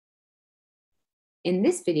In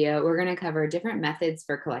this video, we're going to cover different methods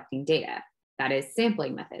for collecting data, that is,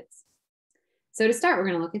 sampling methods. So to start, we're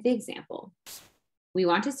going to look at the example. We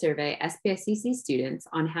want to survey SPSCC students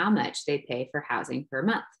on how much they pay for housing per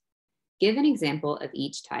month. Give an example of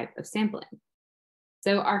each type of sampling.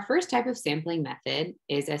 So our first type of sampling method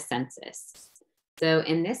is a census. So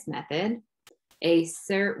in this method, we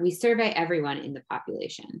survey everyone in the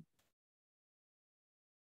population.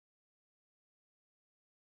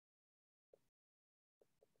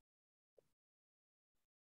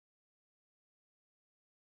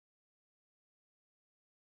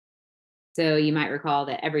 So you might recall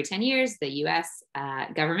that every 10 years, the US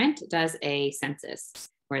government does a census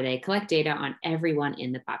where they collect data on everyone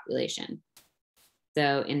in the population.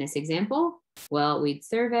 So in this example, well, we'd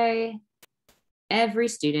survey every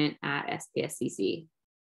student at SPSCC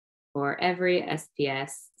or every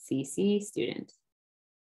SPSCC student.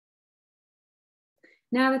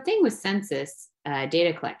 Now, the thing with census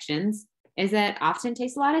data collections is that it often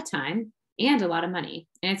takes a lot of time and a lot of money,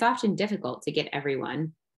 and it's often difficult to get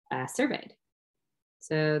everyone surveyed.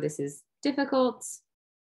 So this is difficult.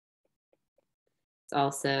 It's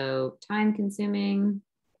also time consuming,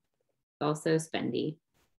 it's also spendy.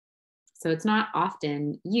 So it's not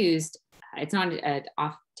often used, it's not a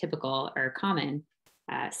typical or common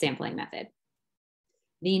sampling method.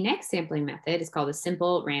 The next sampling method is called a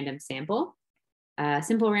simple random sample.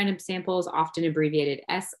 Simple random sample is often abbreviated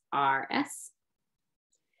SRS.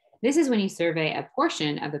 This is when you survey a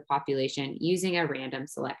portion of the population using a random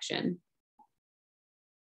selection.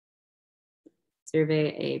 Survey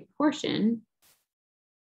a portion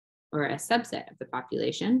or a subset of the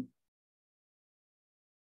population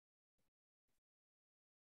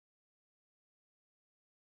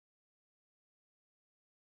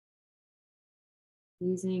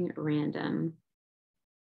using random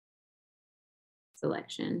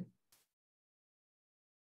selection.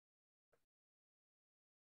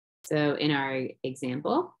 So in our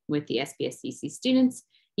example with the SPSCC students,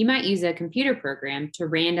 you might use a computer program to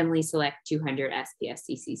randomly select 200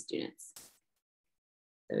 SPSCC students.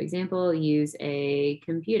 So example, use a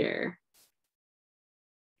computer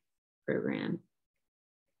program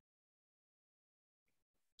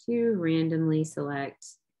to randomly select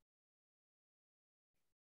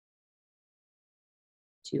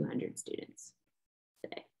 200 students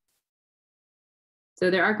today. So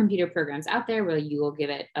there are computer programs out there where you will give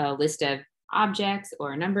it a list of objects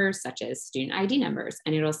or numbers such as student ID numbers,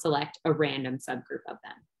 and it'll select a random subgroup of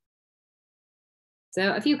them.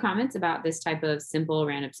 So a few comments about this type of simple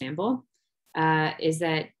random sample is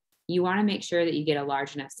that you want to make sure that you get a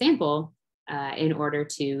large enough sample in order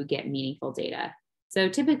to get meaningful data. So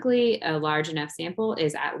typically a large enough sample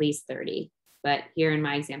is at least 30, but here in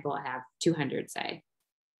my example, I have 200, say.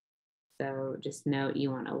 So just note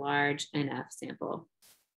you want a large enough sample.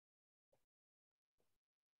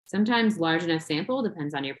 Sometimes large enough sample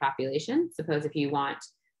depends on your population. Suppose if you want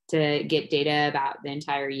to get data about the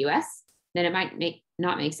entire US, then it might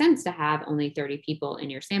not make sense to have only 30 people in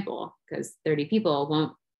your sample because 30 people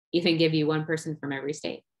won't even give you one person from every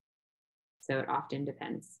state. So it often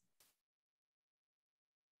depends.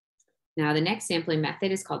 Now the next sampling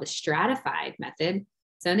method is called the stratified method.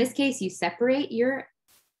 So in this case, you separate your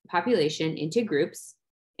population into groups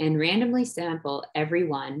and randomly sample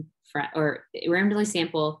everyone randomly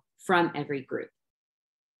sample from every group.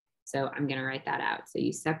 So I'm going to write that out. So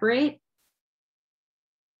you separate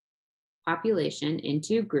population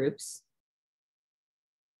into groups.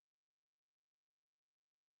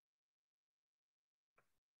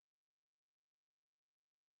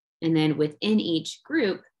 And then within each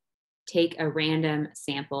group, take a random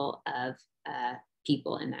sample of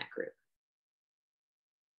people in that group.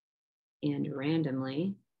 And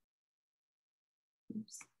randomly,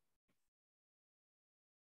 oops.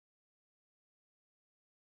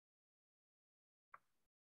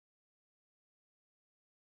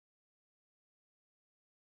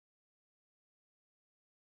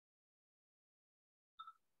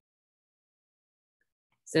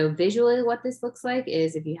 So visually what this looks like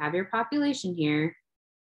is if you have your population here,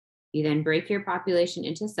 you then break your population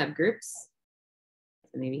into subgroups.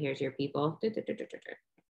 So maybe here's your people.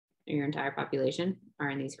 Your entire population are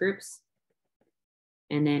in these groups.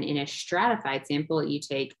 And then in a stratified sample, you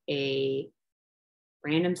take a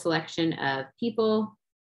random selection of people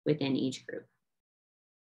within each group.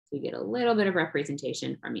 So you get a little bit of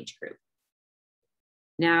representation from each group.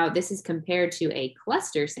 Now, this is compared to a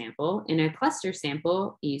cluster sample. In a cluster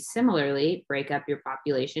sample, you similarly break up your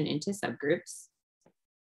population into subgroups.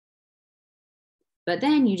 But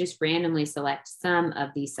then you just randomly select some of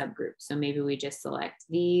these subgroups. So maybe we just select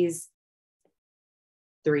these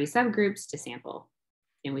 3 subgroups to sample.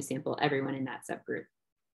 and we sample everyone in that subgroup.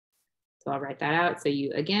 So I'll write that out. So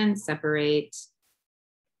you again separate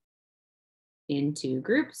into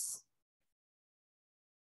groups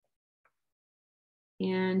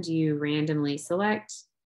and you randomly select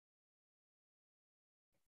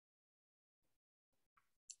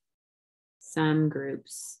some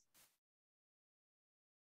groups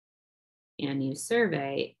and you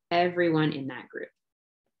survey everyone in that group.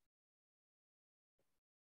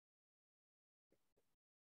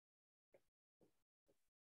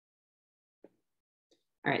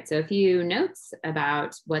 All right, so a few notes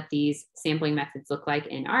about what these sampling methods look like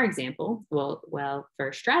in our example. Well,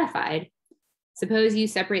 for stratified, suppose you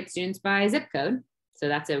separate students by zip code. So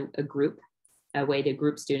that's a group, a way to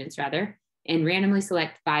group students rather, and randomly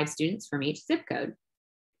select 5 students from each zip code.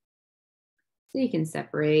 So you can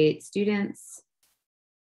separate students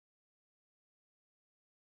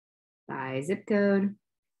by zip code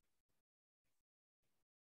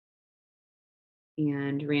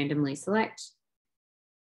and randomly select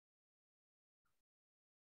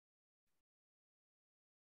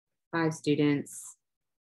 5 students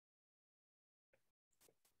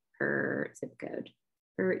per zip code,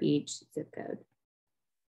 per each zip code.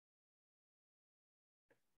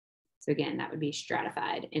 So again, that would be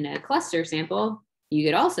stratified. In a cluster sample, you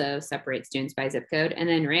could also separate students by zip code and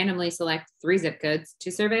then randomly select 3 zip codes to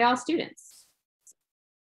survey all students.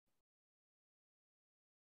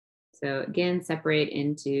 So again, separate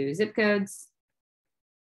into zip codes,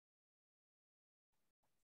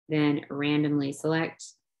 then randomly select,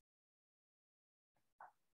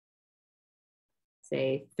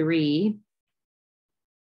 say 3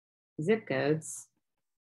 zip codes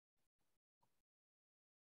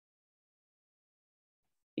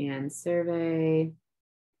and survey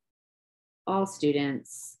all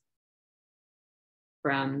students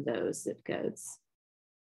from those zip codes.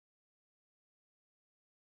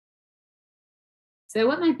 So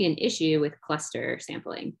what might be an issue with cluster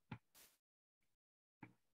sampling?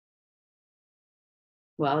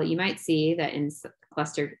 Well, you might see that in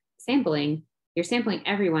cluster sampling, you're sampling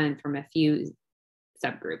everyone from a few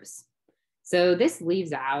subgroups. So this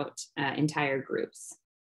leaves out entire groups.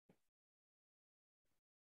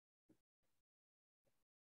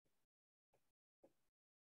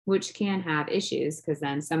 Which can have issues because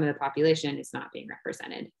then some of the population is not being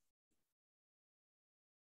represented.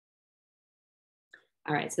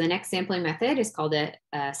 All right, so the next sampling method is called a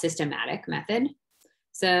systematic method.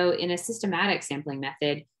 So in a systematic sampling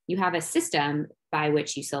method, you have a system by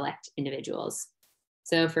which you select individuals.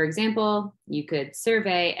 So for example, you could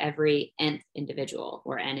survey every nth individual,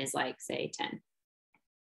 where n is like, say, 10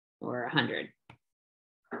 or 100.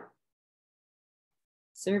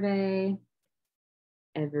 Survey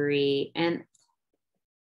every nth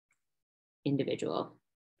individual.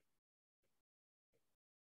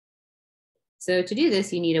 So to do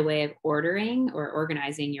this, you need a way of ordering or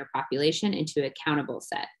organizing your population into a countable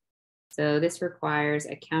set. So this requires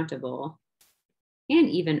a countable and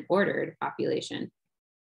even ordered population.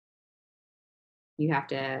 You have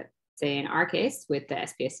to, say in our case, with the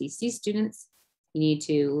SPSCC students, you need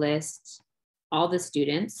to list all the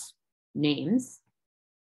students' names.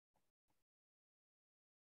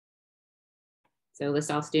 So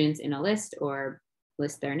list all students in a list or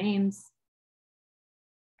list their names.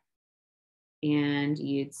 And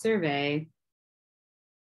you'd survey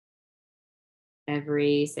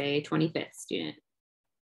every, say, 25th student.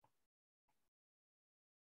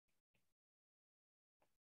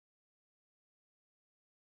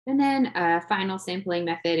 And then a final sampling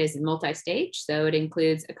method is multistage. So it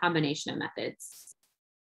includes a combination of methods.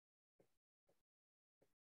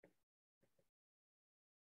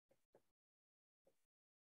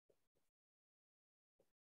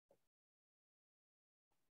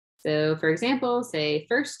 So for example, say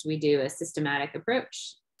first we do a systematic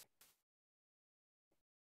approach.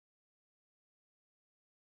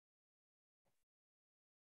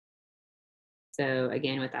 So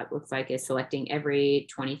again, what that looks like is selecting every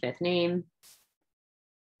 25th name.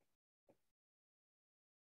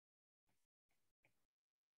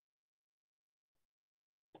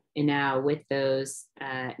 And now with those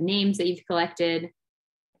names that you've collected,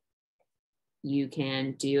 you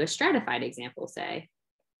can do a stratified example, say.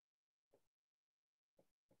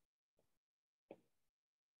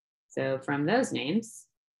 So from those names,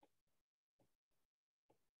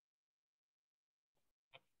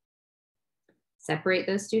 separate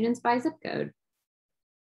those students by zip code.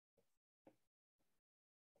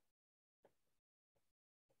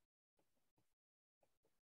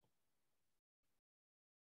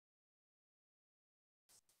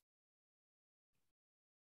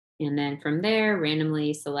 And then from there,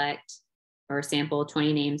 randomly select or sample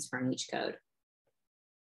 20 names from each code.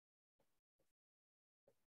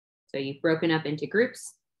 So you've broken up into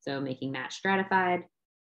groups, so making that stratified,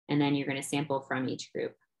 and then you're going to sample from each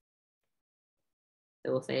group.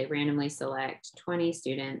 So we'll say randomly select 20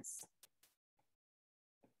 students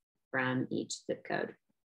from each zip code.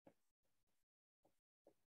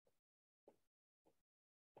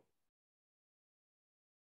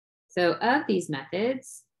 So of these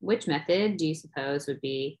methods, which method do you suppose would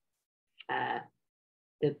be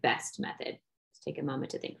the best method? Just take a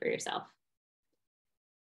moment to think for yourself.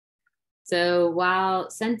 So while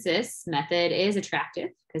census method is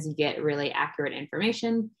attractive because you get really accurate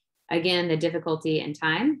information, again, the difficulty and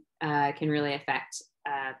time can really affect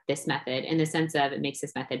this method in the sense of it makes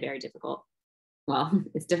this method very difficult. Well,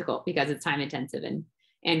 it's difficult because it's time intensive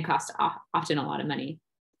and costs often a lot of money.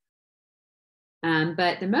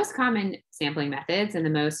 But the most common sampling methods and the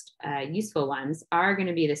most useful ones are going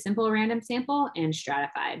to be the simple random sample and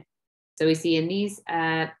stratified. So we see in these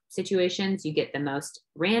situations, you get the most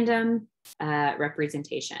random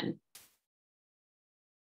representation.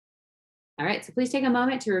 All right, so please take a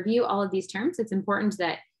moment to review all of these terms. It's important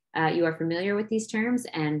that you are familiar with these terms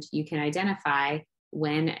and you can identify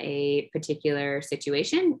when a particular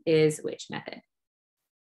situation is which method.